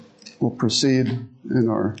We'll proceed in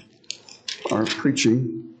our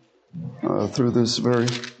preaching through this very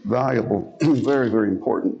valuable, very, very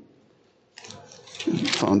important,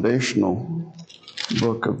 foundational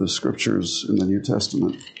book of the Scriptures in the New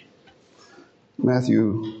Testament,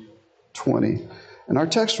 Matthew 20. And our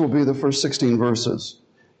text will be the first 16 verses.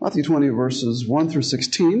 Matthew 20, verses 1 through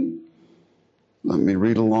 16. Let me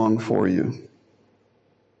read along for you.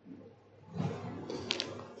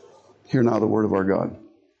 Hear now the word of our God.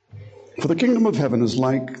 For the kingdom of heaven is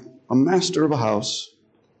like a master of a house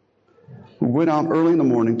who went out early in the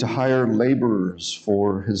morning to hire laborers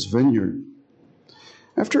for his vineyard.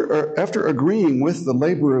 After agreeing with the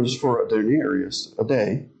laborers for a denarius a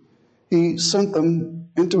day, he sent them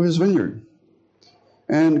into his vineyard.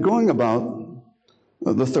 And going about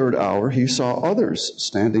the third hour, he saw others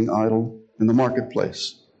standing idle in the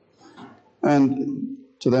marketplace. And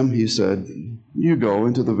to them he said, "You go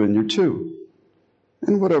into the vineyard too,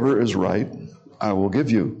 and whatever is right, I will give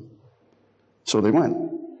you." So they went.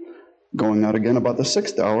 Going out again about the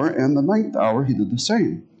 6th hour and the 9th hour, he did the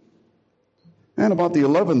same. And about the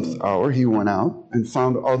 11th hour, he went out and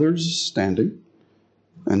found others standing.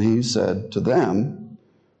 And he said to them,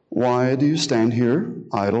 "Why do you stand here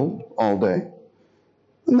idle all day?"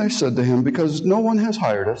 And they said to him, "Because no one has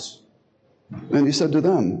hired us." And he said to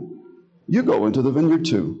them, "You go into the vineyard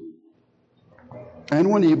too." And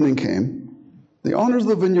when evening came, the owner of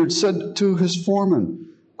the vineyard said to his foreman,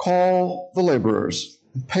 "Call the laborers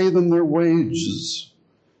and pay them their wages,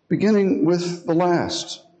 beginning with the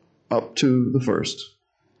last up to the first."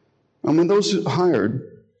 And when those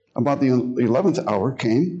hired about the 11th hour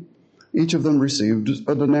came, each of them received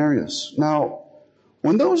a denarius. Now,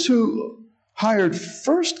 when those who hired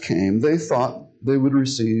first came, they thought they would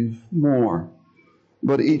receive more.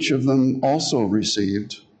 But each of them also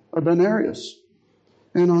received a denarius.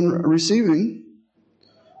 And on receiving,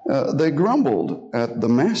 they grumbled at the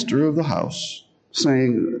master of the house,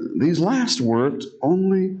 saying, "These last worked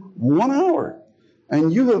only 1 hour,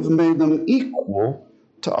 and you have made them equal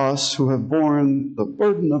to us who have borne the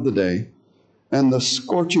burden of the day and the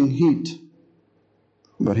scorching heat."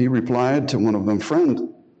 But he replied to one of them, "Friend,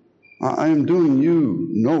 I am doing you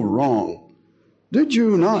no wrong. Did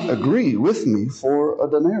you not agree with me for a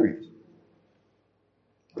denarius?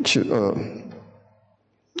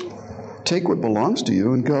 Take what belongs to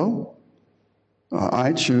you and go.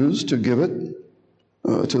 I choose to give it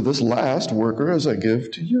to this last worker as I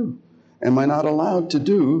give to you. Am I not allowed to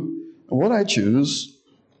do what I choose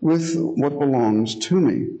with what belongs to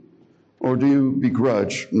me? Or do you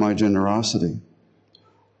begrudge my generosity?"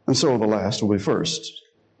 And so the last will be first,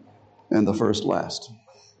 and the first last.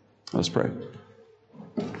 Let's pray.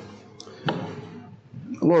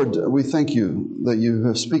 Lord, we thank you that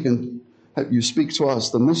you speak to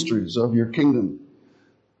us the mysteries of your kingdom,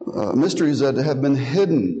 mysteries that have been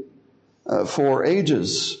hidden for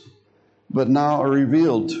ages, but now are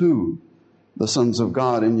revealed to the sons of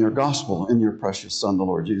God in your gospel, in your precious Son, the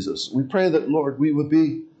Lord Jesus. We pray that, Lord, we would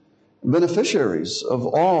be beneficiaries of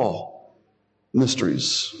all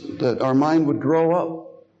mysteries, that our mind would grow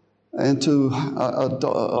up into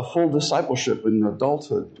a full discipleship in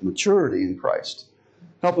adulthood, maturity in Christ.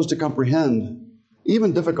 Help us to comprehend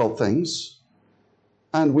even difficult things.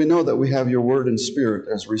 And we know that we have your word and spirit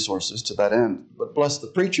as resources to that end. But bless the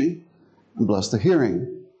preaching and bless the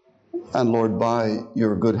hearing. And Lord, by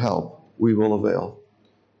your good help, we will avail.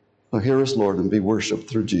 So hear us, Lord, and be worshiped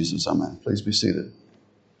through Jesus. Amen. Please be seated.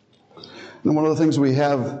 And one of the things we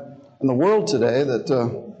have in the world today that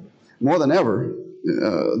more than ever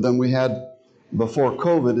than we had before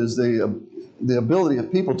COVID is the ability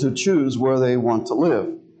of people to choose where they want to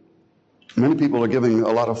live. Many people are giving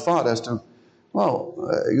a lot of thought as to,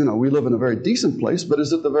 we live in a very decent place, but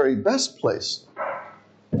is it the very best place?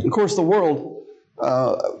 Of course, the world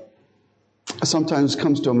sometimes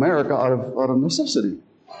comes to America out of necessity.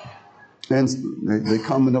 And they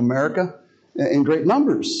come into America in great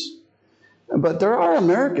numbers. But there are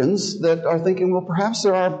Americans that are thinking, well, perhaps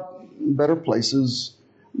there are better places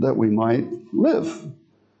that we might live.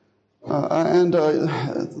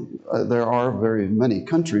 There are very many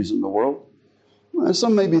countries in the world.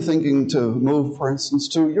 Some may be thinking to move, for instance,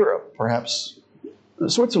 to Europe, perhaps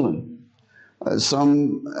Switzerland.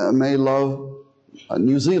 Some may love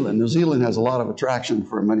New Zealand. New Zealand has a lot of attraction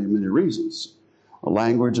for many, many reasons. The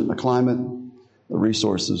language and the climate, the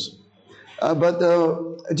resources. But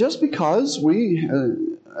just because we,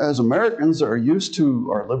 as Americans, are used to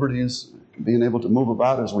our liberties, being able to move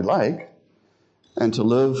about as we like, and to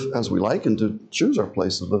live as we like, and to choose our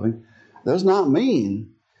place of living, does not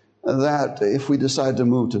mean that if we decide to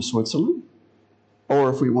move to Switzerland, or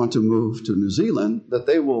if we want to move to New Zealand, that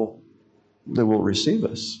they will that will receive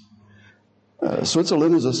us.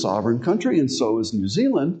 Switzerland is a sovereign country, and so is New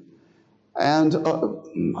Zealand. And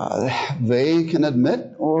they can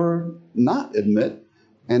admit or not admit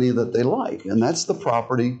any that they like. And that's the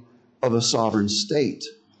property of a sovereign state.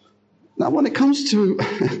 Now, when it comes to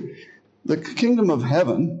the kingdom of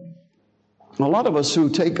heaven, a lot of us who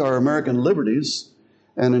take our American liberties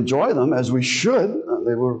and enjoy them, as we should,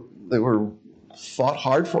 they were fought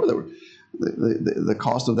hard for. The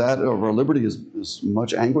cost of that, of our liberty, is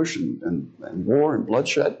much anguish and war and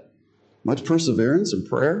bloodshed, much perseverance and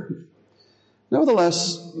prayer.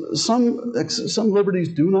 Nevertheless, some liberties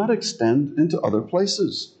do not extend into other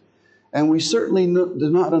places. And we certainly do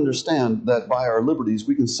not understand that by our liberties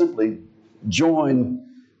we can simply join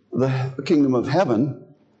the kingdom of heaven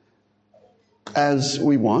as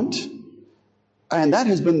we want. And that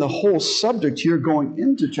has been the whole subject here going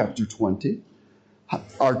into chapter 20.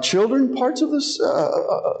 Are children parts of this?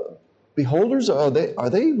 Beholders, are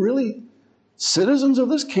they really citizens of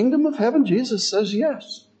this kingdom of heaven? Jesus says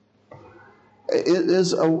yes. It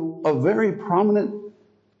is a very prominent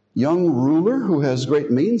young ruler who has great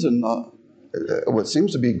means and what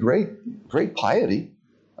seems to be great piety,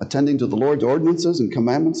 attending to the Lord's ordinances and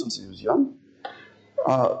commandments since he was young.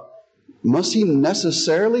 Must he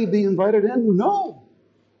necessarily be invited in? No.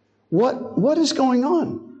 What is going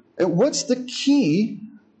on? And what's the key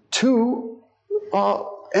to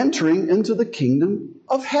entering into the kingdom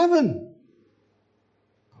of heaven?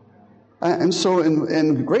 And so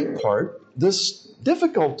in great part, this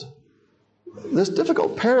difficult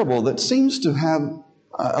parable that seems to have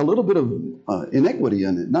a little bit of inequity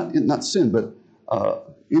in it, not sin, but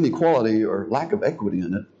inequality or lack of equity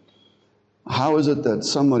in it. How is it that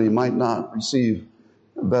somebody might not receive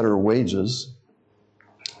better wages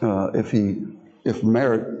if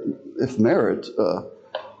merit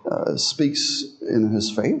speaks in his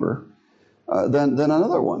favor than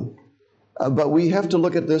another one? But we have to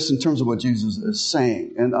look at this in terms of what Jesus is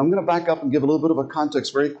saying. And I'm going to back up and give a little bit of a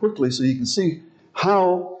context very quickly so you can see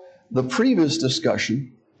how the previous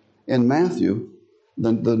discussion in Matthew,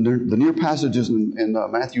 the near passages in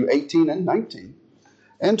Matthew 18 and 19,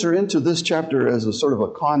 enter into this chapter as a sort of a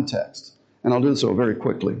context. And I'll do so very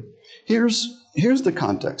quickly. Here's the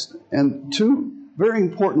context. And two very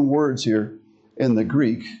important words here in the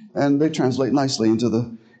Greek, and they translate nicely into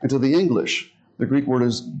the English. The Greek word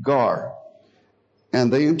is gar.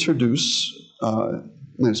 And they introduce, and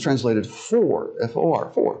it's translated for,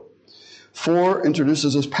 F-O-R, for. For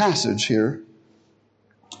introduces this passage here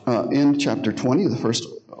in chapter 20, the first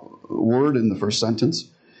word in the first sentence.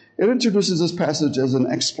 It introduces this passage as an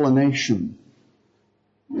explanation.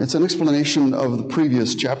 It's an explanation of the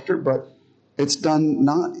previous chapter, but it's done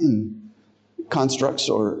not in constructs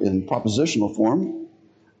or in propositional form,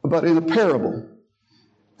 but in a parable.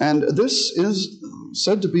 And this is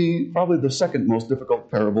said to be probably the second most difficult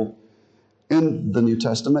parable in the New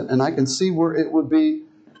Testament, and I can see where it would be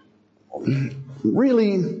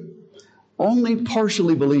really only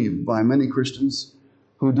partially believed by many Christians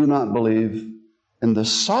who do not believe in the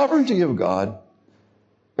sovereignty of God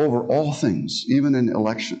over all things, even in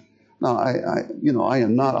election. Now, I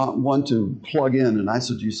am not one to plug in, and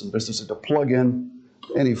eisegesis business to plug in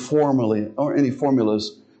any formulas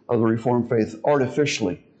of the Reformed faith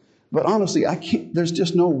artificially. But honestly, there's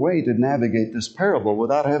just no way to navigate this parable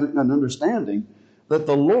without having an understanding that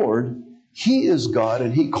the Lord, He is God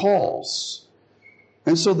and He calls.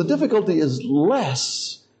 And so the difficulty is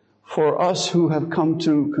less for us who have come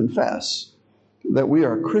to confess that we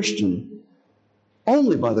are Christian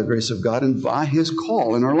only by the grace of God and by His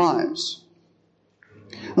call in our lives.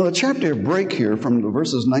 Now, the chapter break here from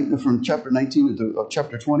chapter 19 into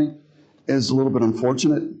chapter 20 is a little bit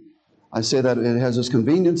unfortunate. I say that it has its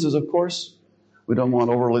conveniences, of course. We don't want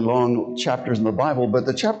overly long chapters in the Bible, but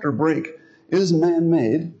the chapter break is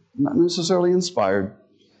man-made, not necessarily inspired,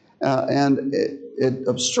 and it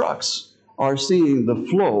obstructs our seeing the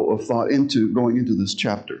flow of thought going into this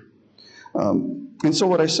chapter. And so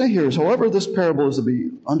what I say here is, however this parable is to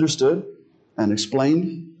be understood and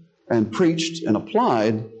explained and preached and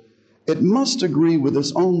applied, it must agree with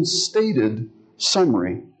its own stated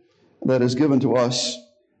summary that is given to us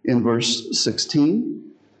in verse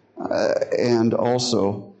 16, and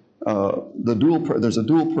also there's a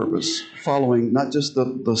dual purpose following not just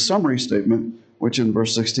the summary statement, which in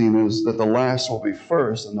verse 16 is that the last will be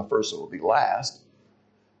first and the first will be last,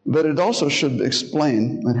 but it also should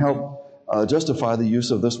explain and help justify the use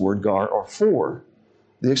of this word gar or for.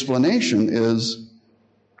 The explanation is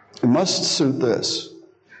it must suit this.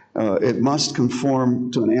 It must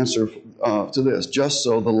conform to an answer to this. Just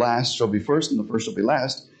so the last shall be first and the first shall be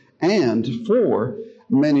last. And for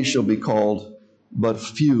many shall be called, but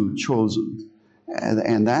few chosen.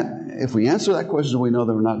 And that, if we answer that question, we know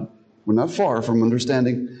that we're not far from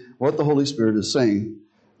understanding what the Holy Spirit is saying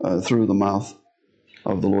through the mouth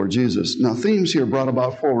of the Lord Jesus. Now, themes here brought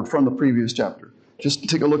about forward from the previous chapter. Just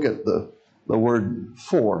take a look at the word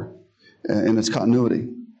 "for" in its continuity.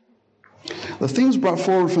 The themes brought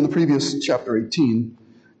forward from the previous chapter 18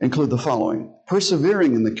 include the following: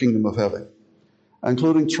 persevering in the kingdom of heaven,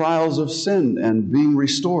 including trials of sin and being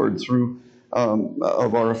restored through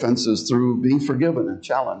of our offenses, through being forgiven and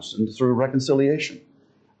challenged, and through reconciliation.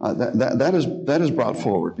 That is brought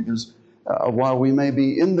forward because while we may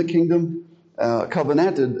be in the kingdom,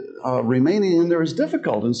 covenanted, remaining in there is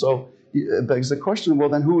difficult. And so it begs the question, well,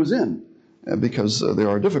 then who is in? Because there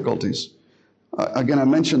are difficulties. Again, I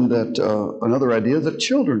mentioned that another idea, that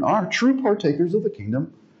children are true partakers of the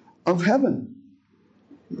kingdom of heaven.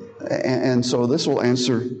 And so this will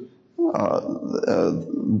answer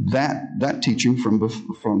that teaching from the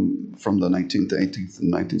 19th, 18th,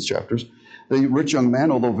 and 19th chapters. The rich young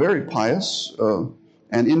man, although very pious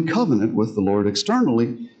and in covenant with the Lord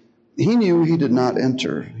externally, he knew he did not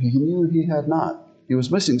enter. He knew he had not. He was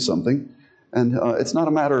missing something. And it's not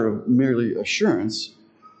a matter of merely assurance.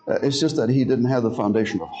 It's just that he didn't have the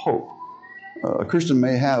foundation of hope. A Christian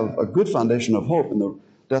may have a good foundation of hope in the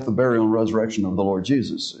death, the burial, and resurrection of the Lord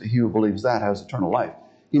Jesus. He who believes that has eternal life.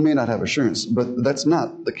 He may not have assurance, but that's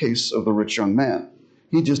not the case of the rich young man.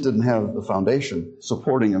 He just didn't have the foundation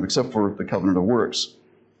supporting him except for the covenant of works,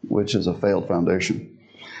 which is a failed foundation.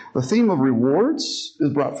 The theme of rewards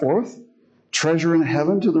is brought forth. Treasure in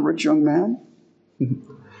heaven to the rich young man.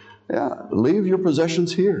 Yeah, leave your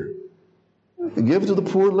possessions here. Give to the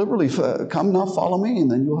poor liberally. Come now, follow me,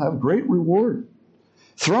 and then you'll have great reward.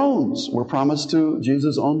 Thrones were promised to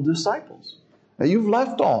Jesus' own disciples. Now, you've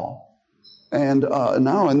left all. And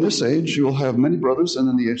now in this age, you'll have many brothers, and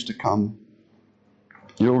in the age to come,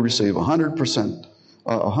 you'll receive 100%,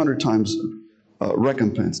 100 times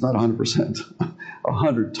recompense, not 100%,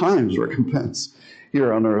 100 times recompense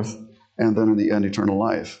here on earth, and then in the end, eternal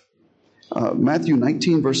life. Matthew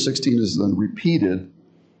 19, verse 16 is then repeated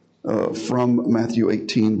from Matthew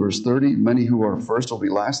 18, verse 30. Many who are first will be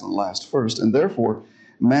last, and the last first. And therefore,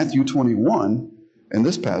 Matthew 21, in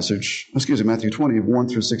this passage, Matthew 20, 1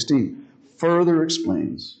 through 16, further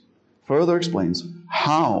explains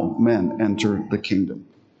how men enter the kingdom.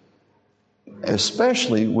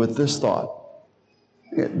 Especially with this thought.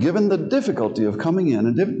 Given the difficulty of coming in,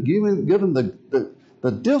 and given the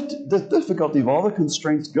difficulty of all the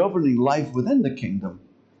constraints governing life within the kingdom,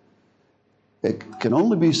 it can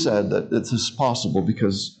only be said that this is possible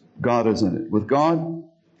because God is in it. With God,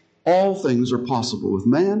 all things are possible. With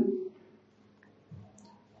man,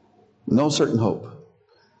 no certain hope.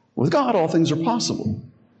 With God, all things are possible.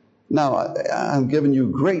 Now, I'm giving you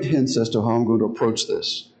great hints as to how I'm going to approach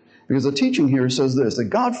this. Because the teaching here says this, that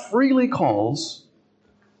God freely calls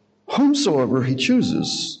whomsoever he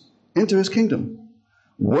chooses into his kingdom,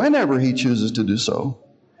 whenever he chooses to do so,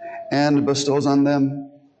 and bestows on them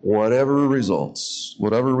whatever results,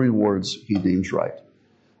 whatever rewards he deems right.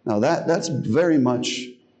 Now that's very much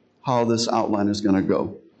how this outline is going to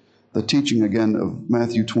go. The teaching again of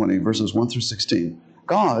Matthew 20, verses 1 through 16.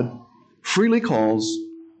 God freely calls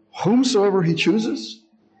whomsoever he chooses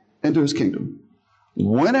into his kingdom,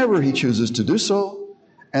 whenever he chooses to do so,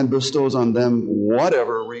 and bestows on them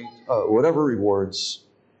whatever rewards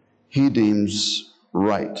he deems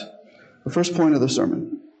right. The first point of the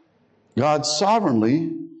sermon: God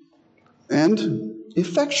sovereignly and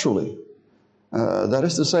effectually. That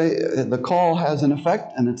is to say, the call has an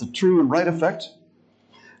effect, and it's a true and right effect.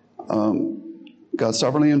 God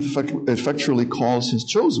sovereignly and effectually calls his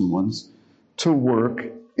chosen ones to work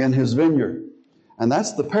in his vineyard. And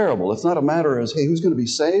that's the parable. It's not a matter as, hey, who's going to be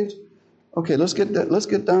saved? Okay, let's get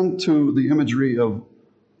down to the imagery of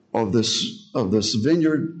this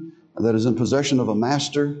vineyard that is in possession of a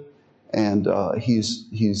master, and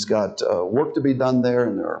he's got work to be done there,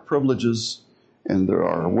 and there are privileges, and there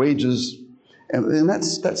are wages, and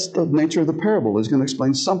that's the nature of the parable. He's going to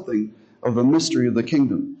explain something of the mystery of the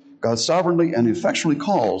kingdom. God sovereignly and effectually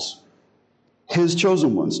calls his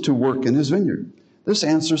chosen ones to work in his vineyard. This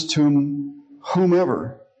answers to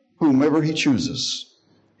whomever he chooses,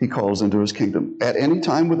 he calls into his kingdom at any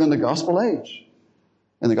time within the gospel age.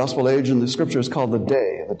 And the gospel age in the scripture is called the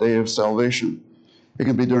day of salvation. It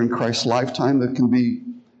can be during Christ's lifetime. It can be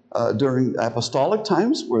during apostolic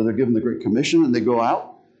times where they're given the Great Commission and they go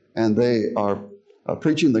out and they are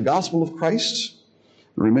preaching the gospel of Christ,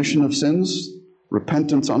 remission of sins,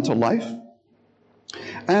 repentance unto life.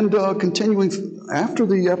 And continuing after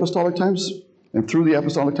the apostolic times and through the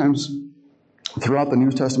apostolic times, throughout the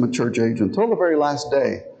New Testament church age until the very last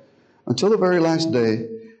day. Until the very last day,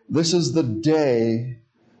 this is the day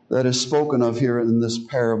that is spoken of here in this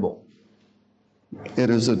parable. It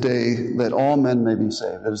is a day that all men may be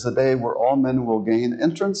saved. It is the day where all men will gain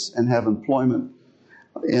entrance and have employment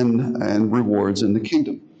and rewards in the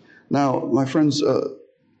kingdom. Now, my friends,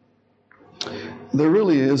 there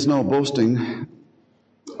really is no boasting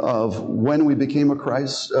of when we became a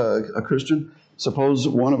Christian. Suppose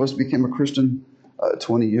one of us became a Christian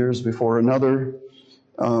 20 years before another.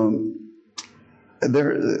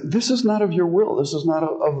 This is not of your will. This is not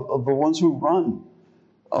of the ones who run,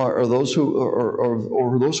 or those who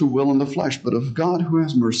or those who will in the flesh, but of God who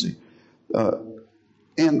has mercy.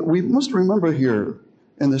 And we must remember here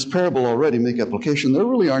in this parable already, make application, there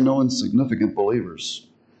really are no insignificant believers.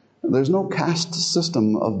 There's no caste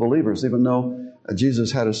system of believers, even though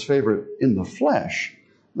Jesus had his favorite in the flesh.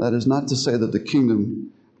 That is not to say that the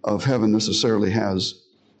kingdom of heaven necessarily has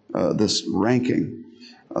this ranking.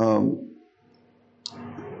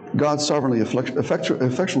 God sovereignly,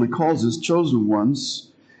 effectually calls his chosen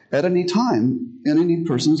ones at any time in any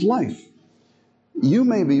person's life. You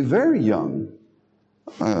may be very young,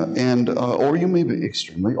 or you may be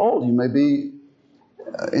extremely old. You may be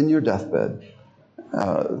in your deathbed.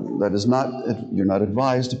 That is not, you're not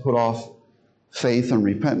advised to put off faith and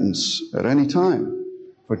repentance at any time.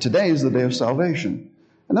 For today is the day of salvation.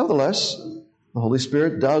 And nevertheless, the Holy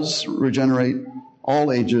Spirit does regenerate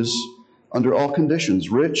all ages under all conditions,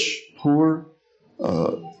 rich, poor,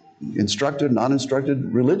 instructed,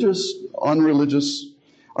 non-instructed, religious, unreligious,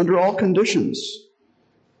 under all conditions.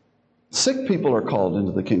 Sick people are called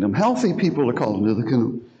into the kingdom. Healthy people are called into the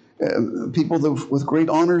kingdom. People with great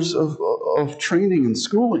honors of training and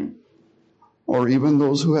schooling, or even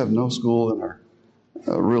those who have no school and are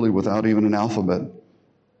really without even an alphabet.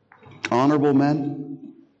 Honorable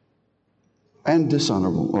men and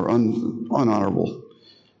dishonorable or unhonorable.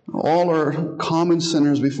 All are common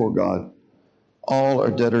sinners before God. All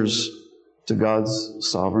are debtors to God's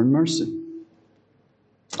sovereign mercy.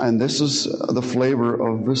 And this is the flavor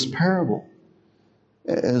of this parable,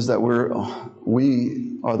 is that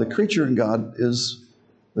we are the creature and God is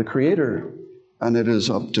the creator, and it is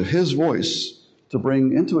up to his voice to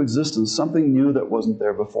bring into existence something new that wasn't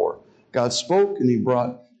there before. God spoke and he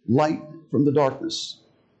brought light from the darkness.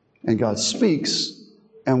 And God speaks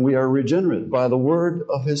and we are regenerate by the word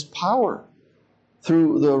of his power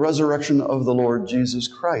through the resurrection of the Lord Jesus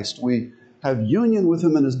Christ. We have union with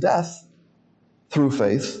him in his death through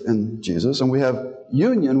faith in Jesus, and we have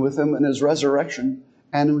union with him in his resurrection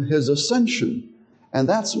and his ascension. And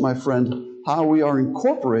that's, my friend, how we are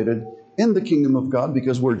incorporated in the kingdom of God,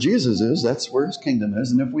 because where Jesus is, that's where his kingdom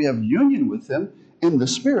is. And if we have union with him in the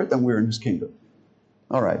Spirit, then we're in his kingdom.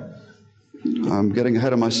 All right. I'm getting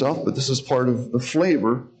ahead of myself, but this is part of the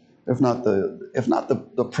flavor, if not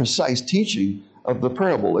the precise teaching of the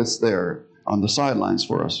parable. It's there on the sidelines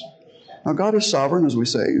for us. Now, God is sovereign, as we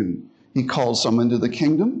say, and he calls some into the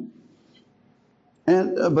kingdom,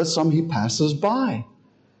 but some he passes by.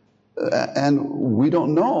 And we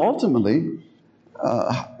don't know ultimately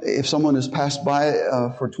if someone is passed by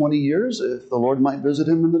for 20 years, if the Lord might visit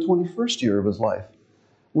him in the 21st year of his life.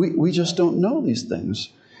 We just don't know these things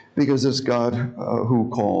because it's God who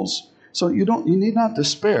calls. So you need not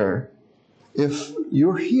despair if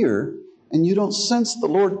you're here and you don't sense the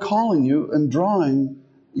Lord calling you and drawing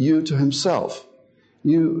you to himself.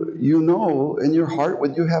 You know in your heart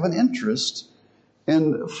when you have an interest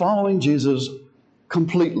in following Jesus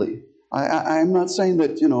completely. I'm not saying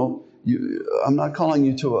that, I'm not calling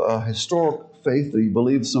you to a historic faith that you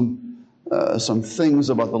believe some things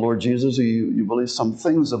about the Lord Jesus, or you believe some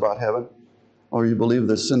things about heaven, or you believe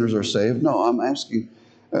that sinners are saved. No, I'm asking,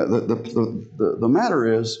 the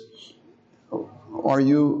matter is,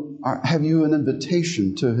 have you an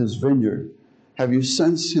invitation to his vineyard? Have you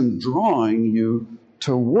sensed him drawing you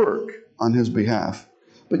to work on his behalf?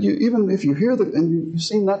 But even if you hear that and you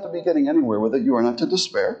seem not to be getting anywhere with it, you are not to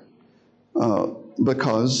despair,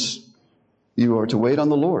 because you are to wait on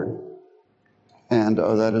the Lord. And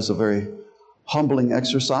that is a very humbling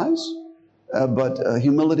exercise. But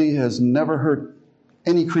humility has never hurt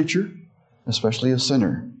any creature, especially a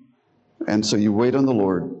sinner. And so you wait on the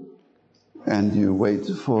Lord, and you wait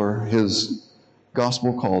for his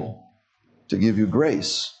gospel call to give you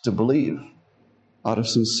grace to believe out of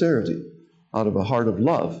sincerity, out of a heart of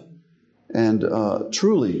love, and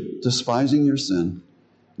truly despising your sin,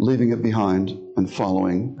 leaving it behind, and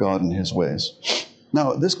following God in his ways.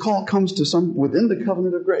 Now, this call comes to some within the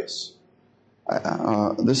covenant of grace.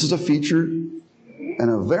 This is a feature and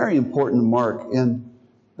a very important mark in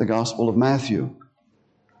the Gospel of Matthew.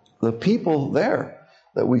 The people there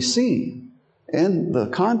that we see in the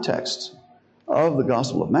context of the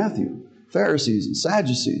Gospel of Matthew, Pharisees and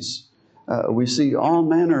Sadducees, we see all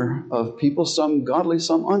manner of people, some godly,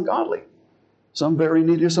 some ungodly, some very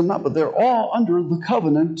needy, some not, but they're all under the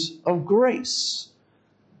covenant of grace.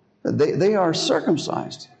 They are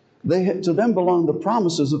circumcised. To them belong the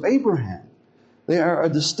promises of Abraham. They are a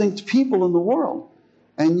distinct people in the world.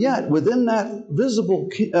 And yet, within that visible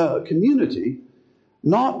community,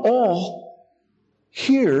 not all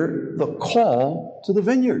hear the call to the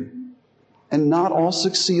vineyard. And not all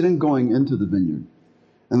succeed in going into the vineyard.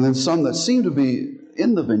 And then some that seem to be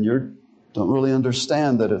in the vineyard don't really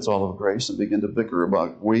understand that it's all of grace and begin to bicker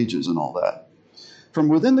about wages and all that. From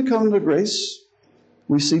within the covenant of grace,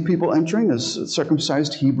 we see people entering as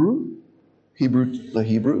circumcised the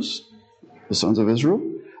Hebrews, the sons of Israel.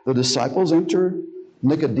 The disciples enter.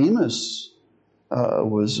 Nicodemus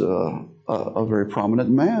was a very prominent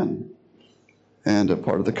man and a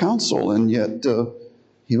part of the council, and yet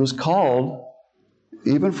he was called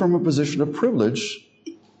even from a position of privilege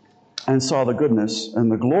and saw the goodness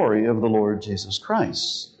and the glory of the Lord Jesus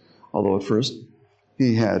Christ. Although at first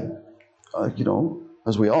he had,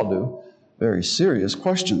 as we all do, very serious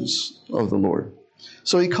questions of the Lord.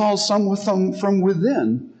 So he calls some with them from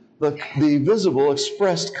within the visible,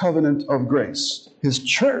 expressed covenant of grace, his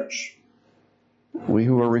church. We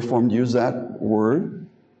who are Reformed use that word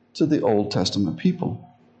to the Old Testament people.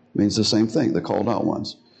 It means the same thing, the called out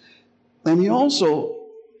ones. And he also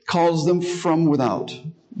calls them from without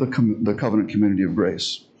the covenant community of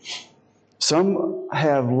grace. Some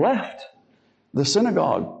have left the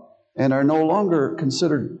synagogue and are no longer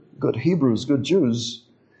considered good Hebrews, good Jews,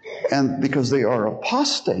 and because they are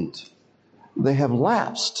apostate, they have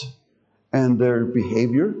lapsed, and their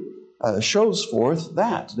behavior shows forth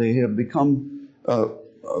that. They have become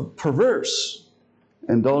perverse,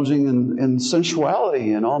 indulging in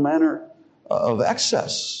sensuality and all manner of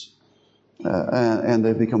excess, and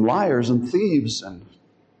they've become liars and thieves and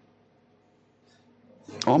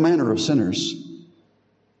all manner of sinners.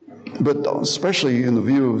 But especially in the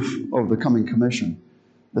view of the coming commission,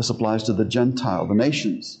 this applies to the Gentile, the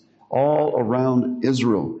nations, all around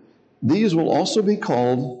Israel. These will also be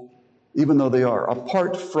called, even though they are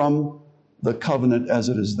apart from the covenant as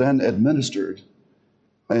it is then administered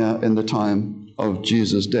in the time of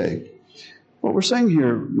Jesus' day. What we're saying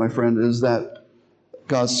here, my friend, is that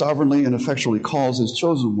God sovereignly and effectually calls his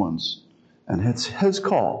chosen ones, and it's his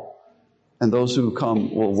call, and those who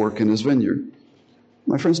come will work in his vineyard.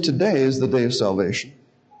 My friends, today is the day of salvation.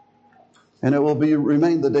 And it will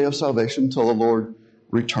remain the day of salvation until the Lord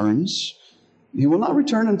returns. He will not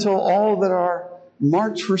return until all that are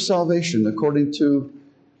marked for salvation according to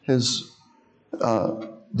his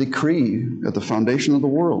decree at the foundation of the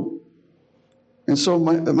world. And so,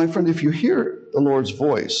 my friend, if you hear the Lord's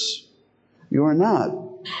voice, you are not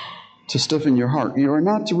to stiffen your heart. You are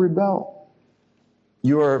not to rebel.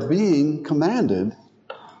 You are being commanded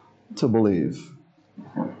to believe.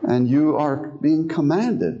 And you are being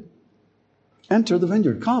commanded, enter the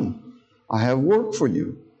vineyard. Come, I have work for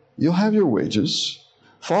you. You'll have your wages.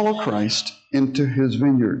 Follow Christ into his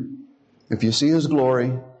vineyard. If you see his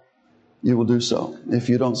glory, you will do so. If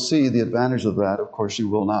you don't see the advantage of that, of course you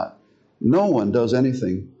will not. No one does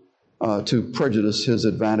anything to prejudice his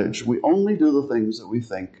advantage. We only do the things that we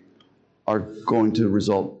think are going to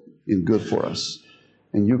result in good for us.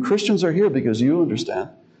 And you Christians are here because you understand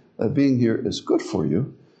that being here is good for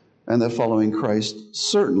you, and that following Christ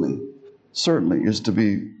certainly is to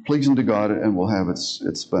be pleasing to God and will have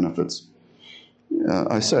its benefits.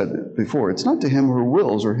 I said before, it's not to him who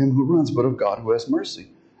wills or him who runs, but of God who has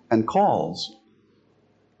mercy and calls.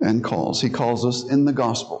 He calls us in the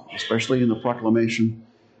gospel, especially in the proclamation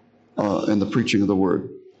and the preaching of the word.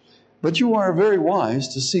 But you are very wise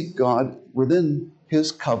to seek God within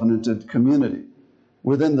his covenanted community,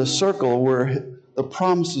 within the circle where the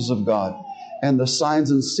promises of God and the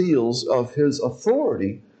signs and seals of his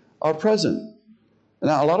authority are present.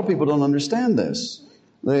 Now, a lot of people don't understand this.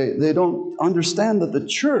 They don't understand that the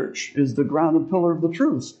church is the ground and pillar of the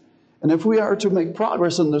truth. And if we are to make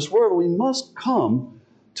progress in this world, we must come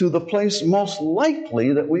to the place most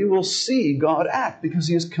likely that we will see God act, because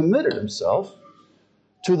he has committed himself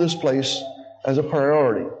to this place as a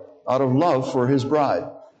priority, out of love for his bride,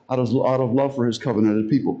 out of love for his covenanted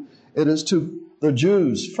people. It is to the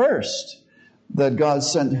Jews first that God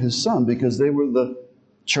sent his Son, because they were the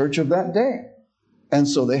church of that day. And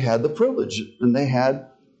so they had the privilege, and they had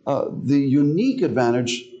the unique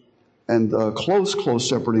advantage and close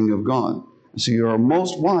shepherding of God. So you are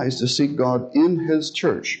most wise to seek God in his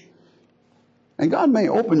church. And God may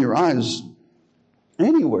open your eyes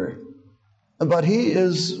anywhere. But He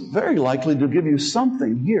is very likely to give you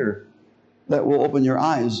something here that will open your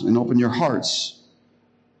eyes and open your hearts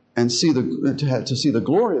and to see the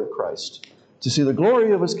glory of Christ, to see the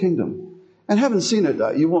glory of His kingdom. And having seen it,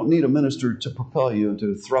 you won't need a minister to propel you and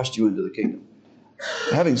to thrust you into the kingdom.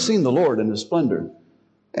 Having seen the Lord in His splendor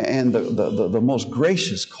and the most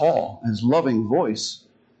gracious call, His loving voice,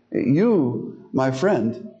 you, my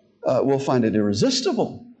friend, will find it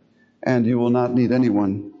irresistible, and you will not need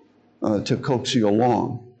anyone to coax you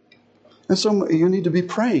along. And so you need to be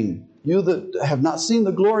praying. You that have not seen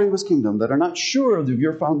the glory of His kingdom, that are not sure of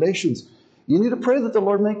your foundations, you need to pray that the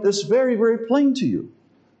Lord make this very, very plain to you.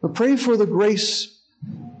 But pray for the grace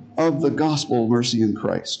of the gospel of mercy in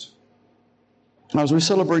Christ. Now, as we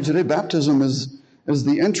celebrate today, baptism is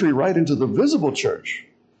the entry right into the visible church.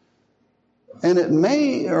 And it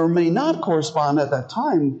may or may not correspond at that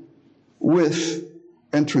time with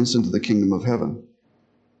entrance into the kingdom of heaven.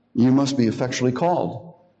 You must be effectually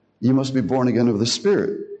called. You must be born again of the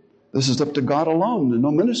Spirit. This is up to God alone and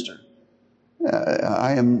no minister. There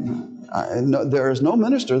is no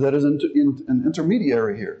minister that is an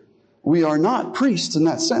intermediary here. We are not priests in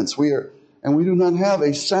that sense. And we do not have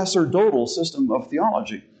a sacerdotal system of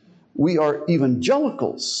theology. We are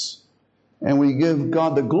evangelicals. And we give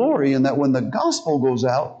God the glory in that when the gospel goes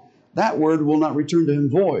out, that word will not return to Him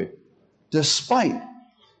void, despite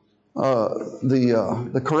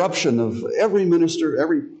the corruption of every minister,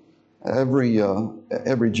 every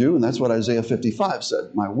Jew. And that's what Isaiah 55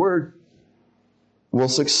 said. My word will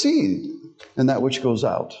succeed in that which goes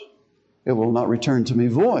out. It will not return to me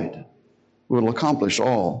void. It will accomplish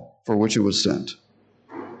all for which it was sent.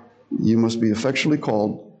 You must be effectually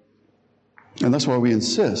called. And that's why we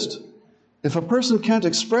insist. If a person can't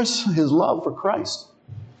express his love for Christ,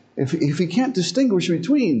 if he can't distinguish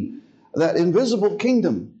between that invisible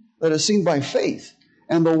kingdom that is seen by faith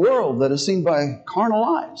and the world that is seen by carnal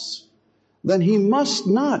eyes, then he must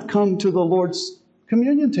not come to the Lord's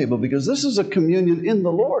communion table, because this is a communion in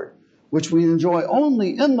the Lord, which we enjoy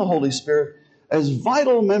only in the Holy Spirit as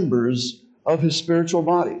vital members of His spiritual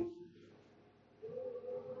body.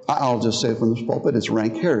 I'll just say from this pulpit, it's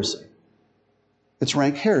rank heresy. It's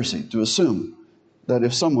rank heresy to assume that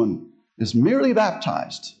if someone is merely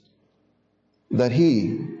baptized, that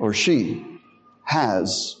he or she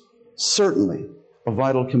has certainly a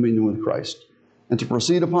vital communion with Christ. And to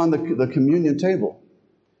proceed upon the communion table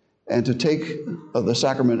and to take the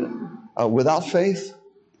sacrament without faith,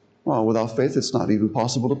 well, without faith it's not even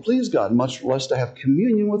possible to please God, much less to have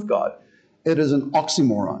communion with God. It is an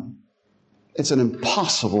oxymoron. It's an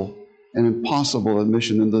impossible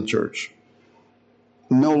admission into the church.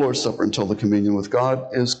 No Lord's Supper until the communion with God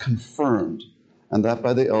is confirmed, and that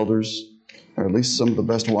by the elders, or at least some of the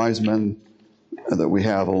best wise men that we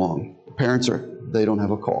have along. Parents they don't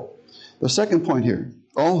have a call. The second point here,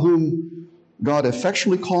 all whom God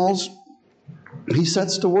effectually calls, He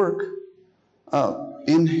sets to work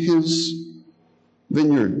in His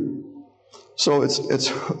vineyard. So it's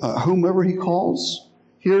whomever He calls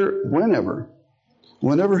here, whenever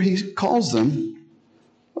He calls them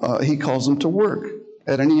to work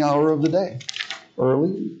at any hour of the day,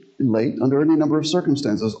 early, late, under any number of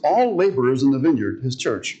circumstances. All laborers in the vineyard, His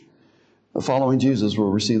church, following Jesus,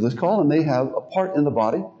 will receive this call, and they have a part in the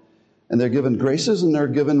body, and they're given graces and they're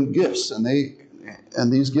given gifts, and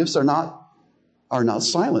these gifts are not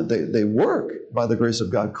silent. They work by the grace of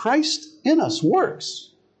God. Christ in us works.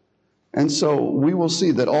 And so we will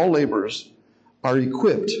see that all laborers are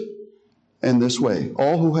equipped in this way.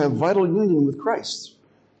 All who have vital union with Christ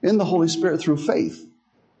in the Holy Spirit through faith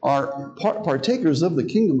are partakers of the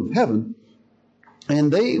kingdom of heaven,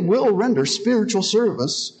 and they will render spiritual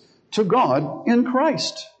service to God in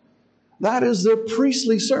Christ. That is their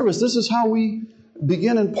priestly service. This is how we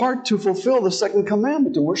begin in part to fulfill the second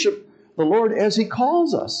commandment, to worship the Lord as He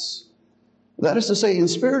calls us. That is to say, in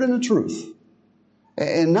spirit and in truth.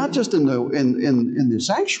 And not just in the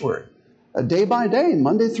sanctuary, day by day,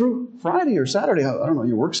 Monday through Friday or Saturday, I don't know,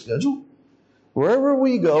 your work schedule. Wherever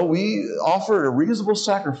we go, we offer a reasonable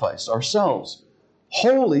sacrifice, ourselves,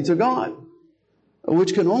 wholly to God,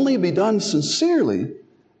 which can only be done sincerely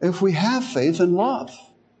if we have faith and love.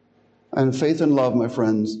 And faith and love, my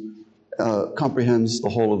friends, comprehends the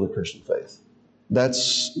whole of the Christian faith.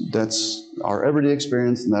 That's our everyday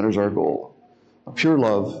experience, and that is our goal. A pure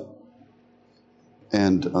love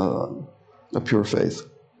and a pure faith.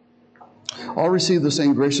 All receive the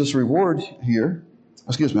same gracious reward here.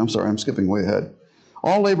 Excuse me, I'm sorry, I'm skipping way ahead.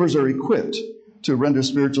 All laborers are equipped to render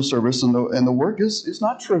spiritual service, and the work is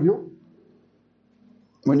not trivial.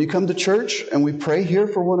 When you come to church and we pray here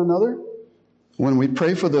for one another, when we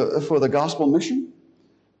pray for the gospel mission,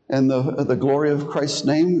 and the glory of Christ's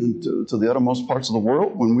name to the uttermost parts of the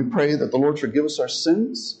world, when we pray that the Lord forgive us our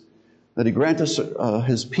sins, that He grant us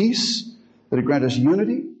His peace, that He grant us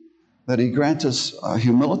unity, that He grant us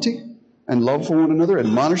humility and love for one another,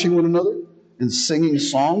 admonishing one another, and singing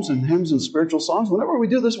psalms and hymns and spiritual songs. Whenever we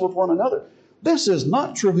do this with one another, this is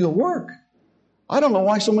not trivial work. I don't know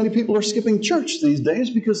why so many people are skipping church these days,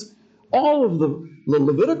 because all of the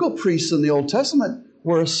Levitical priests in the Old Testament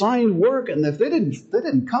were assigned work, and if they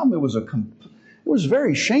didn't come, it was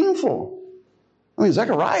very shameful. I mean,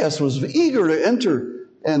 Zacharias was eager to enter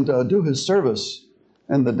and do his service,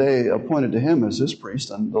 and the day appointed to him as his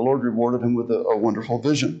priest, and the Lord rewarded him with a wonderful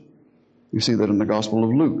vision. You see that in the Gospel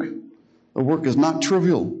of Luke. The work is not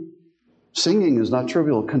trivial. Singing is not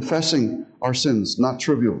trivial. Confessing our sins, not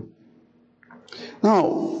trivial.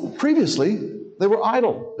 Now, previously, they were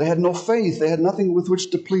idle. They had no faith. They had nothing with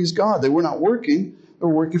which to please God. They were not working. They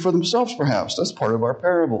were working for themselves, perhaps. That's part of our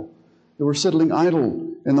parable. They were sitting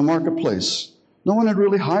idle in the marketplace. No one had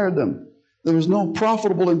really hired them. There was no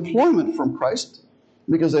profitable employment from Christ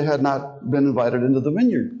because they had not been invited into the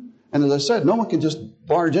vineyard. And as I said, no one can just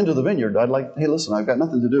barge into the vineyard. Hey, listen, I've got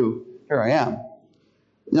nothing to do. Here I am.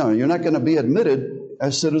 No, you're not going to be admitted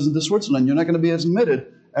as citizen to Switzerland. You're not going to be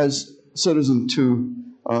admitted as citizen to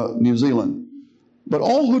New Zealand. But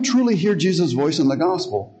all who truly hear Jesus' voice in the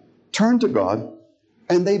gospel turn to God,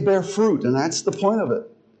 and they bear fruit. And that's the point of it.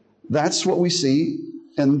 That's what we see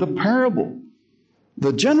in the parable.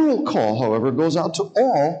 The general call, however, goes out to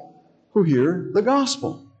all who hear the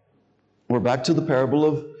gospel. We're back to the parable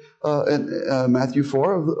of in Matthew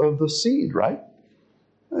 4 of the seed, right?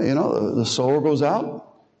 You know, the sower goes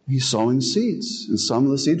out, he's sowing seeds, and some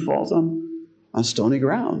of the seed falls on stony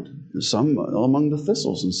ground, and some among the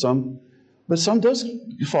thistles, but some does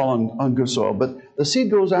fall on good soil. But the seed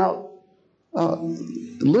goes out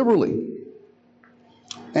liberally.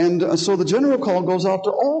 And so the general call goes out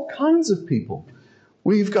to all kinds of people.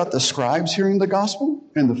 We've got the scribes hearing the gospel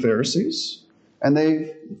and the Pharisees, and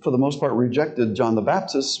they, for the most part, rejected John the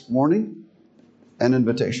Baptist's warning and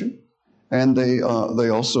invitation. And they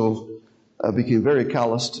also became very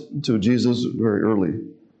calloused to Jesus very early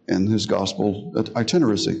in his gospel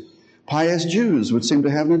itineracy. Pious Jews would seem to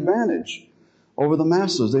have an advantage over the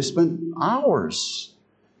masses. They spent hours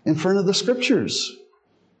in front of the Scriptures.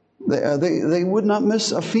 They would not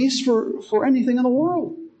miss a feast for anything in the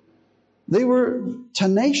world. They were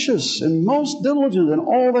tenacious and most diligent in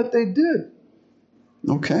all that they did.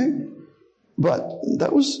 Okay? But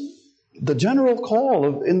that was the general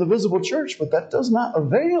call in the visible church, but that does not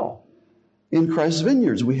avail in Christ's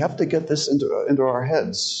vineyards. We have to get this into our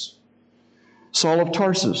heads. Saul of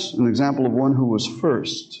Tarsus, an example of one who was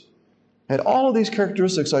first, had all of these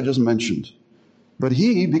characteristics I just mentioned, but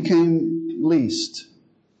he became least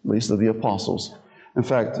of the apostles. In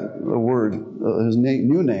fact, the word, his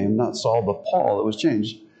new name, not Saul, but Paul, that was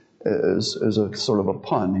changed, is a sort of a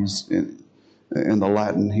pun. He's in the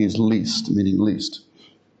Latin, he's least, meaning least.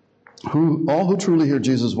 All who truly hear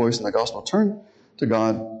Jesus' voice in the gospel turn to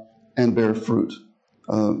God and bear fruit.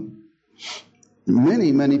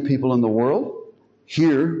 Many people in the world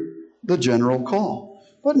hear the general call,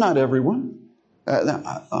 but not everyone.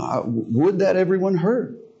 Would that everyone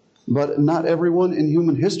heard? But not everyone in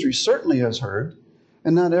human history certainly has heard,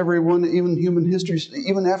 and not everyone, even human history,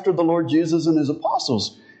 even after the Lord Jesus and his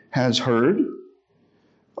apostles, has heard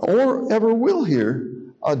or ever will hear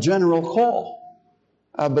a general call.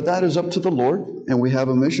 But that is up to the Lord, and we have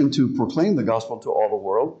a mission to proclaim the gospel to all the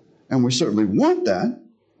world, and we certainly want that,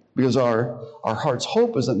 because our heart's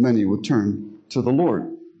hope is that many would turn to the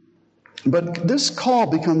Lord. But this call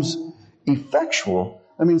becomes effectual.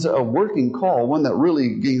 That means a working call, one that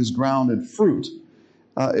really gains ground and fruit,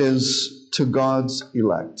 is to God's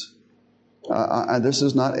elect. This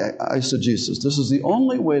is not eisegesis. This is the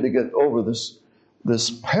only way to get over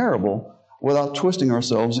this parable without twisting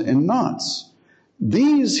ourselves in knots.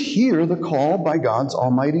 These hear the call by God's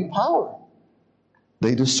almighty power.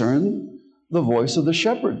 They discern the voice of the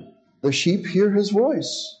shepherd. The sheep hear his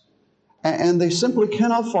voice, and they simply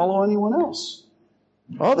cannot follow anyone else.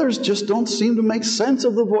 Others just don't seem to make sense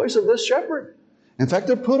of the voice of this shepherd. In fact,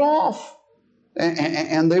 they're put off,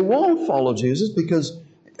 and they won't follow Jesus because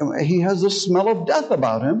he has the smell of death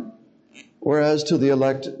about him, whereas to the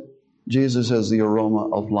elect, Jesus has the aroma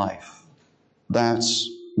of life. That's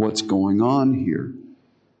what's going on here.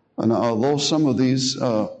 And although some of these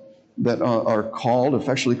that are called,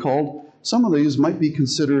 effectually called, some of these might be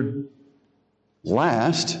considered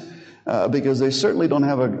last because they certainly don't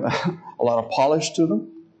have a lot of polish to them.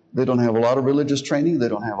 They don't have a lot of religious training. They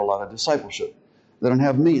don't have a lot of discipleship. They don't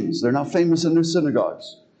have means. They're not famous in their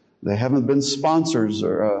synagogues. They haven't been sponsors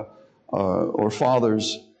or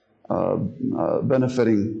fathers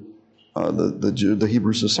benefiting the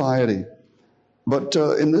Hebrew society. But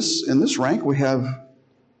in this rank, we have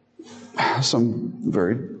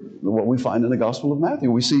what we find in the Gospel of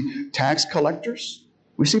Matthew. We see tax collectors,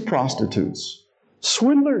 we see prostitutes,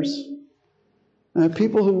 swindlers,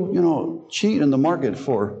 people who cheat in the market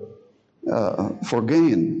for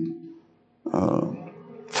gain,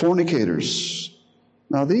 fornicators.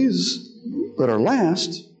 Now these that are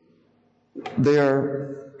last, they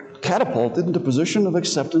are catapulted into position of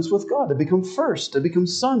acceptance with God. They become first. They become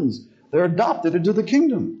sons. They're adopted into the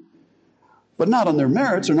kingdom. But not on their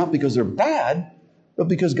merits, or not because they're bad, but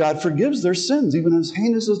because God forgives their sins, even as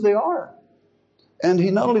heinous as they are. And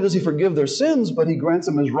He not only does He forgive their sins, but He grants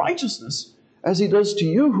them His righteousness, as He does to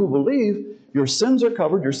you who believe. Your sins are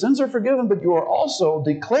covered, your sins are forgiven, but you are also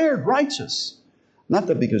declared righteous. Not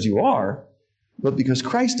that because you are, but because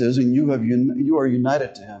Christ is, and you are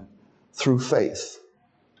united to Him through faith.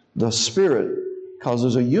 The Spirit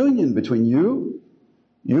causes a union between you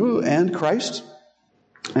and Christ,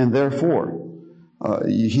 and therefore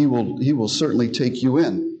He will certainly take you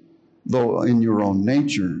in, though in your own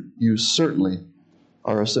nature you certainly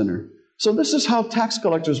are a sinner. So this is how tax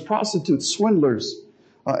collectors, prostitutes, swindlers,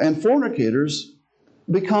 and fornicators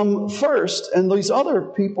become first, and these other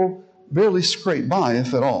people barely scrape by,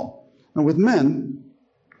 if at all. And with men,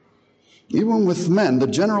 even with men, the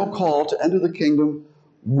general call to enter the kingdom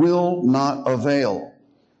will not avail.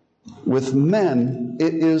 With men,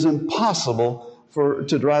 it is impossible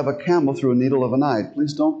to drive a camel through a needle of an eye.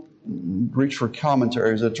 Please don't reach for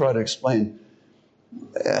commentaries that try to explain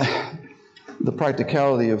the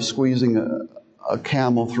practicality of squeezing a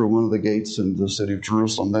camel through one of the gates in the city of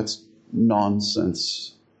Jerusalem. That's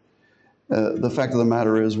nonsense. The fact of the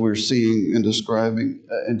matter is, we're seeing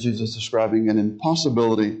and Jesus describing an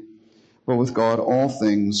impossibility, but with God all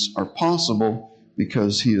things are possible,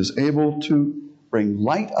 because He is able to bring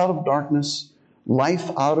light out of darkness,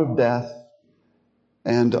 life out of death,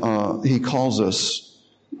 and He calls us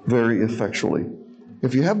very effectually.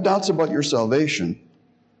 If you have doubts about your salvation,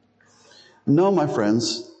 know, my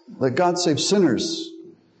friends, that God saves sinners,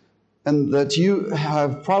 and that you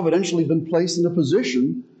have providentially been placed in a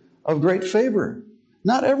position of great favor.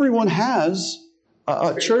 Not everyone has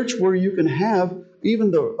a church where you can have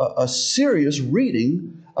even a serious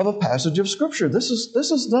reading of a passage of Scripture. This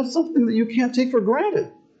is not something that you can't take for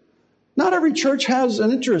granted. Not every church has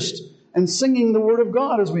an interest in singing the Word of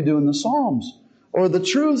God as we do in the Psalms, or the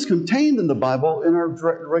truths contained in the Bible in our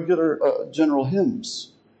regular general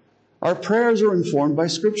hymns. Our prayers are informed by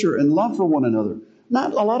Scripture and love for one another.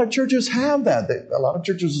 Not a lot of churches have that. A lot of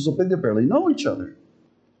churches are so big they barely know each other.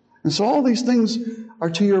 And so all these things are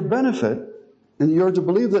to your benefit, and you're to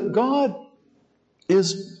believe that God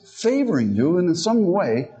is favoring you and in some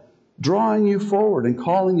way drawing you forward and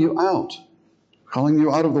calling you out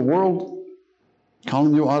of the world,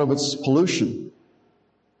 calling you out of its pollution,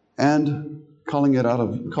 and calling you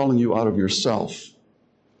out of yourself.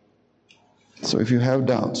 So if you have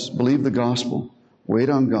doubts, believe the gospel,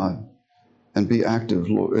 wait on God, and be active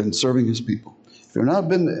in serving His people. If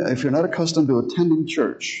you're not accustomed to attending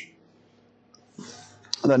church,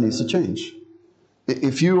 that needs to change.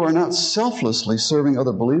 If you are not selflessly serving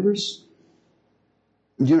other believers,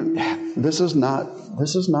 this is not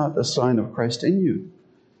a sign of Christ in you.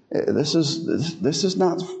 This is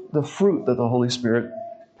not the fruit that the Holy Spirit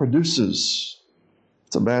produces.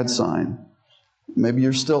 It's a bad sign. Maybe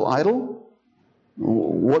you're still idle.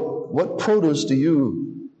 What produce do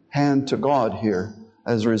you hand to God here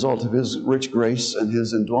as a result of His rich grace and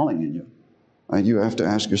His indwelling in you? And you have to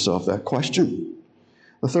ask yourself that question.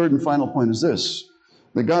 The third and final point is this: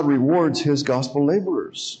 that God rewards His gospel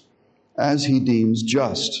laborers as He deems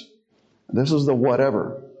just. This is the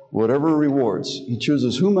whatever rewards. He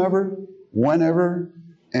chooses whomever, whenever,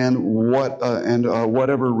 and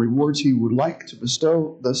whatever rewards He would like to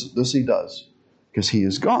bestow. This He does, because He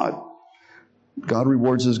is God. God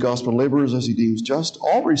rewards His gospel laborers as He deems just.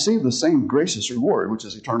 All receive the same gracious reward, which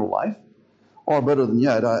is eternal life. Or better than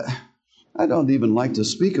yet, I don't even like to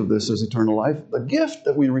speak of this as eternal life. The gift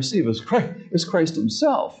that we receive is Christ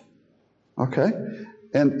Himself. Okay?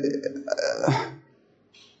 And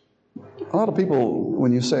a lot of people,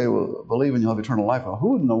 when you say, well, believe and you'll have eternal life, well,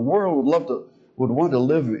 who in the world would want to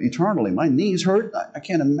live eternally? My knees hurt. I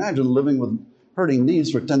can't imagine living with hurting knees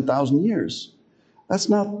for 10,000 years. That's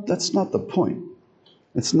not the point.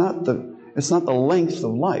 It's not the length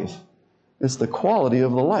of life. It's the quality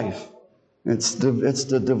of the life. It's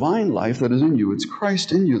the divine life that is in you. It's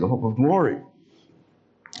Christ in you, the hope of glory.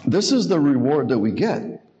 This is the reward that we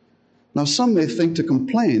get. Now, some may think to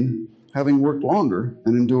complain, having worked longer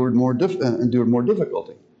and endured more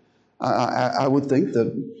difficulty. I would think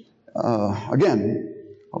that, again,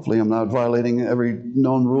 hopefully I'm not violating every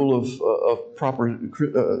known rule of proper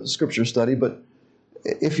Scripture study, but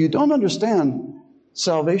if you don't understand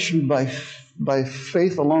salvation by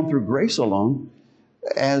faith alone, through grace alone,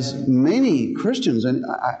 as many Christians, and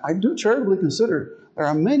I do charitably consider there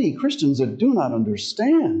are many Christians that do not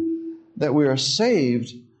understand that we are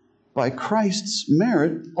saved by Christ's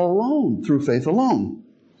merit alone, through faith alone.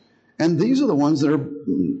 And these are the ones that are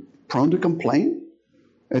prone to complain.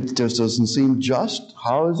 It just doesn't seem just.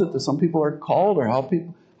 How is it that some people are called, or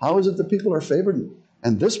how is it that people are favored?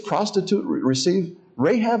 And this prostitute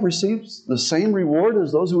Rahab receives the same reward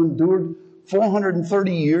as those who endured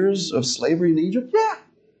 430 years of slavery in Egypt? Yeah.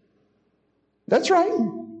 That's right.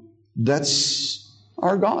 That's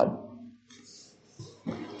our God.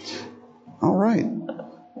 All right.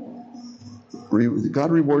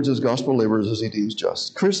 God rewards His gospel laborers as He deems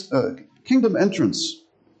just. Kingdom entrance.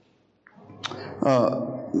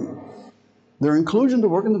 Their inclusion to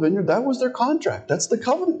work in the vineyard, that was their contract. That's the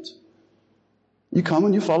covenant. You come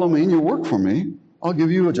and you follow me and you work for me, I'll give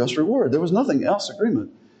you a just reward. There was nothing else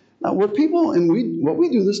agreement. Now, what we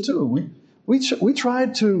do this too. We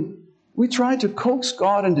tried to coax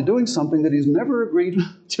God into doing something that He's never agreed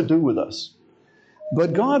to do with us.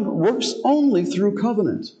 But God works only through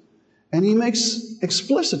covenant. And He makes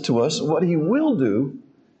explicit to us what He will do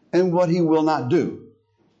and what He will not do.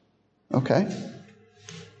 Okay?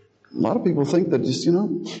 A lot of people think that just,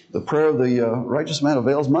 the prayer of the righteous man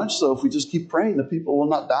avails much, so if we just keep praying, the people will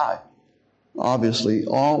not die. Obviously,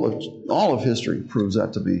 all of history proves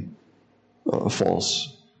that to be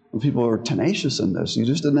false. People are tenacious in this. You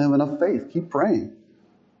just didn't have enough faith. Keep praying.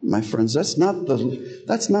 My friends, that's not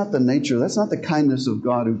the nature, that's not the kindness of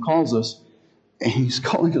God who calls us, and He's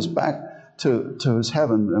calling us back to His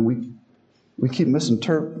heaven, and we keep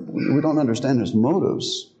misinterpreting. We don't understand His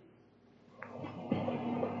motives.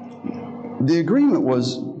 The agreement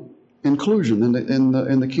was inclusion in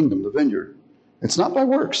the kingdom, the vineyard. It's not by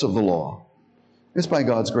works of the law. It's by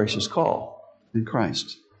God's gracious call in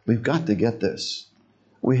Christ. We've got to get this.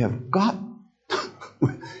 We have got...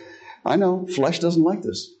 I know, flesh doesn't like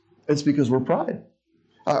this. It's because we're pride.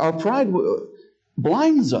 Our pride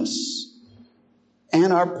blinds us.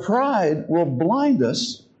 And our pride will blind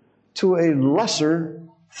us to a lesser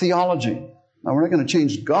theology. Now, we're not going to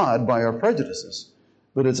change God by our prejudices.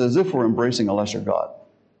 But it's as if we're embracing a lesser God.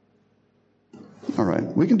 All right,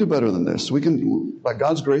 we can do better than this. By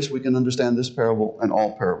God's grace, we can understand this parable and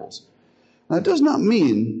all parables. Now, it does not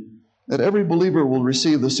mean that every believer will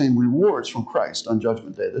receive the same rewards from Christ on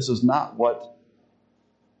Judgment Day. This is not what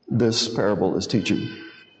this parable is teaching.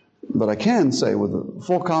 But I can say with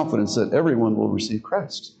full confidence that everyone will receive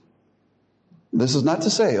Christ. This is not to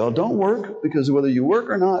say, don't work, because whether you work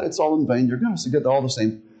or not, it's all in vain. You're going to get all the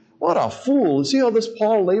same. What a fool. See how this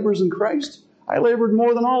Paul labors in Christ? I labored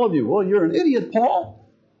more than all of you. Well, you're an idiot, Paul.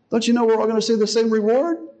 Don't you know we're all going to see the same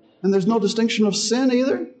reward? And there's no distinction of sin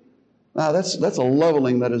either? Now, that's a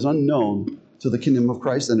leveling that is unknown to the kingdom of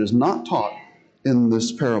Christ and is not taught in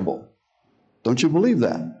this parable. Don't you believe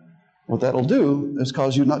that? What that'll do is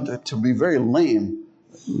cause you not to be very lame.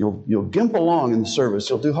 You'll gimp along in the service.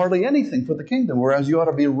 You'll do hardly anything for the kingdom, whereas you ought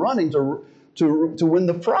to be running to win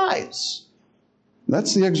the prize.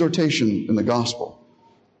 That's the exhortation in the gospel.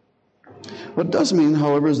 What it does mean,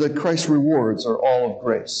 however, is that Christ's rewards are all of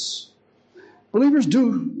grace. Believers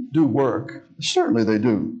do work. Certainly they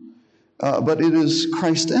do. But it is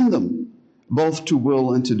Christ in them, both to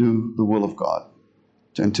will and to do the will of God.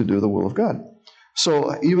 And to do the will of God.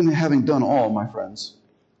 So even having done all, my friends,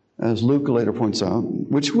 as Luke later points out,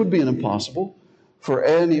 which would be an impossible for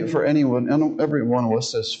anyone, and every one of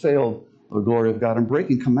us has failed the glory of God in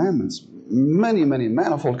breaking commandments. Many, many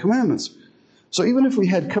manifold commandments. So even if we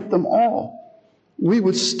had kept them all, we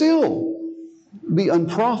would still be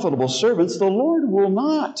unprofitable servants. The Lord will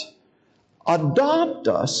not adopt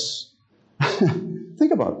us.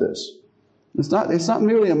 Think about this. It's not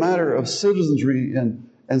merely a matter of citizenry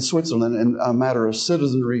in Switzerland and a matter of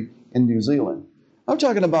citizenry in New Zealand. I'm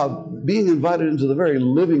talking about being invited into the very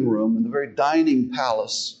living room and the very dining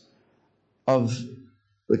palace of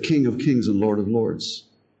the King of Kings and Lord of Lords,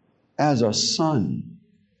 as a son,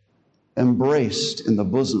 embraced in the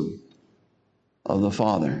bosom of the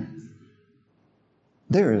Father.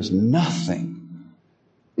 There is nothing,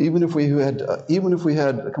 even if we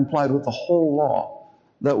had complied with the whole law,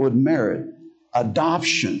 that would merit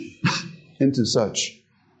adoption into such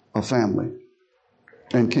a family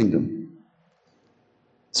and kingdom.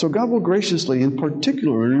 So God will graciously, in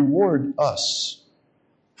particular, reward us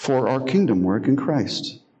for our kingdom work in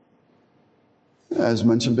Christ. As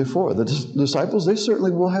mentioned before, the disciples, they certainly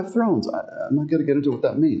will have thrones. I'm not going to get into what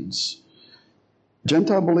that means.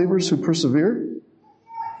 Gentile believers who persevere,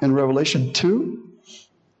 in Revelation 2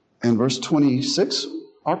 and verse 26,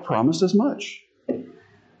 are promised as much. In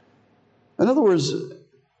other words,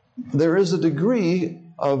 there is a degree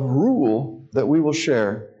of rule that we will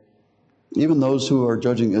share, even those who are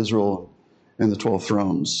judging Israel in the 12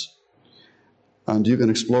 thrones. And you can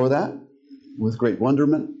explore that with great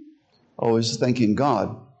wonderment, always thanking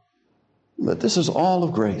God that this is all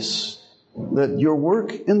of grace, that your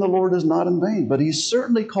work in the Lord is not in vain, but He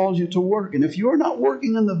certainly calls you to work. And if you are not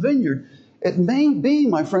working in the vineyard, it may be,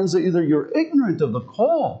 my friends, that either you're ignorant of the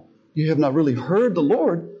call, you have not really heard the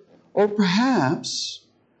Lord, or perhaps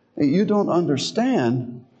you don't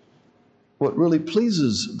understand what really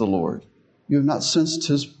pleases the Lord. You have not sensed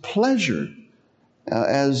His pleasure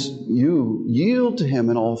as you yield to Him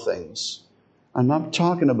in all things. I'm not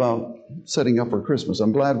talking about setting up for Christmas.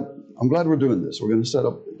 I'm glad we're doing this. We're going to set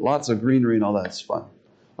up lots of greenery and all that. It's fun.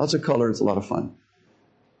 Lots of color. It's a lot of fun.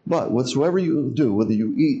 But whatsoever you do, whether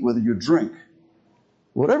you eat, whether you drink,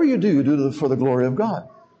 whatever you do for the glory of God.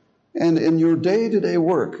 And in your day-to-day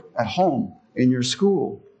work, at home, in your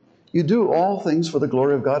school, you do all things for the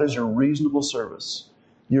glory of God as your reasonable service.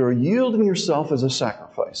 You're yielding yourself as a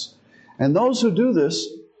sacrifice. And those who do this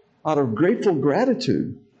out of grateful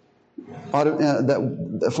gratitude,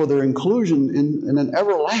 for their inclusion in an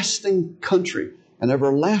everlasting country, an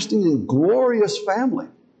everlasting and glorious family,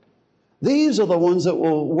 these are the ones that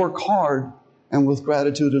will work hard and with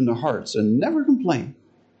gratitude in their hearts and never complain.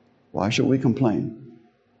 Why should we complain?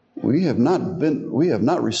 We have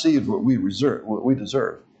not received what we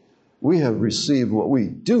deserve. We have received what we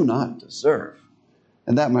do not deserve.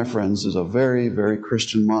 And that, my friends, is a very, very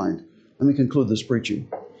Christian mind. Let me conclude this preaching.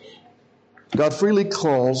 God freely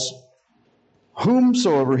calls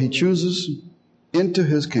whomsoever He chooses into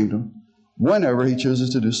His kingdom, whenever He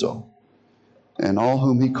chooses to do so. And all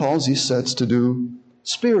whom He calls, He sets to do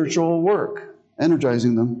spiritual work,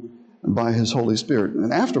 energizing them by His Holy Spirit.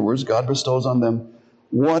 And afterwards, God bestows on them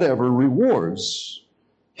whatever rewards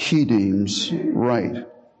He deems right.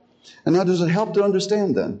 And now, does it help to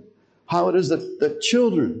understand then how it is that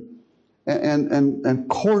children and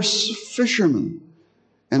coarse fishermen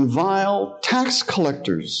and vile tax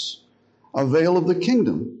collectors avail of the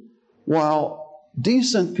kingdom, while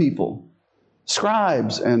decent people,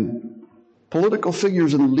 scribes and political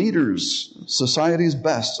figures and leaders, society's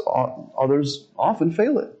best, others often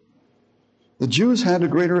fail it? The Jews had a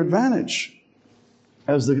greater advantage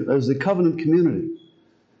as the covenant community.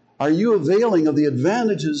 Are you availing of the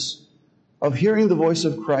advantages of hearing the voice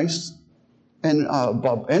of Christ and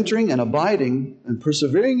entering and abiding and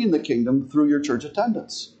persevering in the kingdom through your church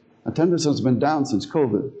attendance? Attendance has been down since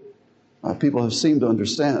COVID. People have seemed to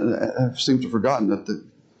have forgotten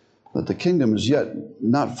that the kingdom is yet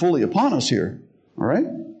not fully upon us here. All right?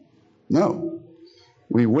 No.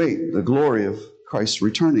 We wait the glory of Christ's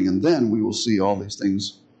returning, and then we will see all these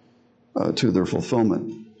things to their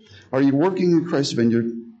fulfillment. Are you working in Christ's vineyard?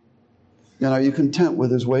 And are you content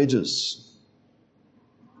with His wages?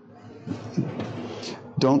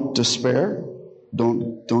 Don't despair.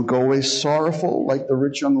 Don't go away sorrowful like the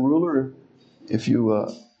rich young ruler. If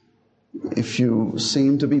you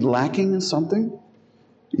seem to be lacking in something,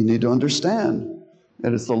 you need to understand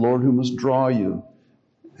that it's the Lord who must draw you.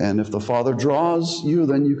 And if the Father draws you,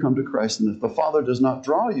 then you come to Christ. And if the Father does not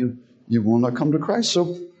draw you, you will not come to Christ.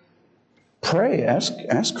 So pray.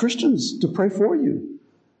 Ask Christians to pray for you,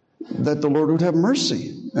 that the Lord would have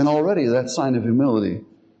mercy. And already that sign of humility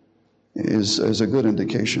is a good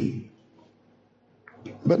indication.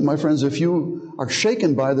 But my friends, if you are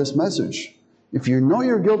shaken by this message, if you know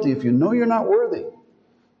you're guilty, if you know you're not worthy,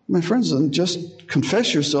 my friends, then just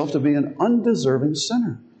confess yourself to be an undeserving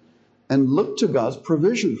sinner and look to God's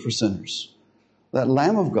provision for sinners. That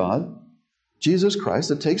Lamb of God, Jesus Christ,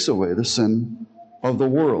 that takes away the sin of the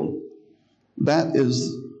world. That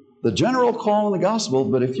is the general call in the gospel,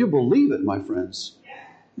 but if you believe it, my friends,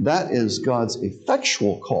 that is God's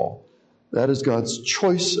effectual call. That is God's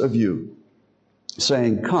choice of you,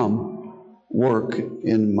 saying, come, work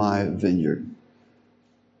in my vineyard.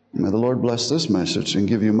 May the Lord bless this message and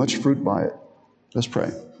give you much fruit by it. Let's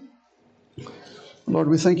pray. Lord,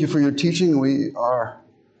 we thank you for your teaching. We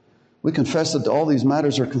confess that all these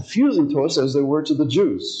matters are confusing to us as they were to the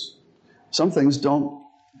Jews. Some things don't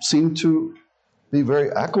seem to be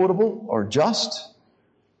very equitable or just,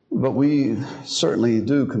 but we certainly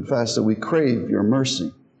do confess that we crave your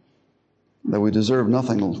mercy, that we deserve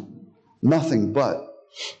nothing but,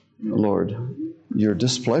 Lord, your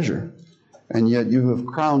displeasure. And yet you have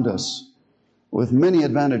crowned us with many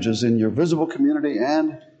advantages in your visible community,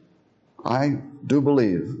 and I do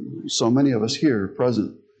believe so many of us here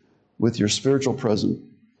present with your spiritual presence,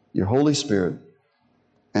 your Holy Spirit,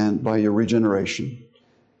 and by your regeneration.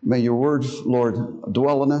 May your word, Lord,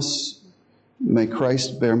 dwell in us. May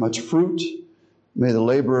Christ bear much fruit. May the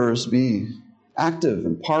laborers be active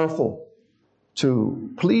and powerful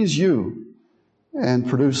to please you and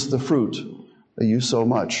produce the fruit that you so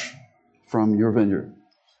much from your vineyard.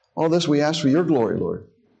 All this we ask for your glory, Lord,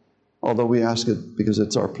 although we ask it because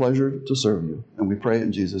it's our pleasure to serve you. And we pray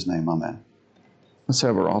in Jesus' name, amen. Let's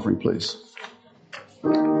have our offering, please.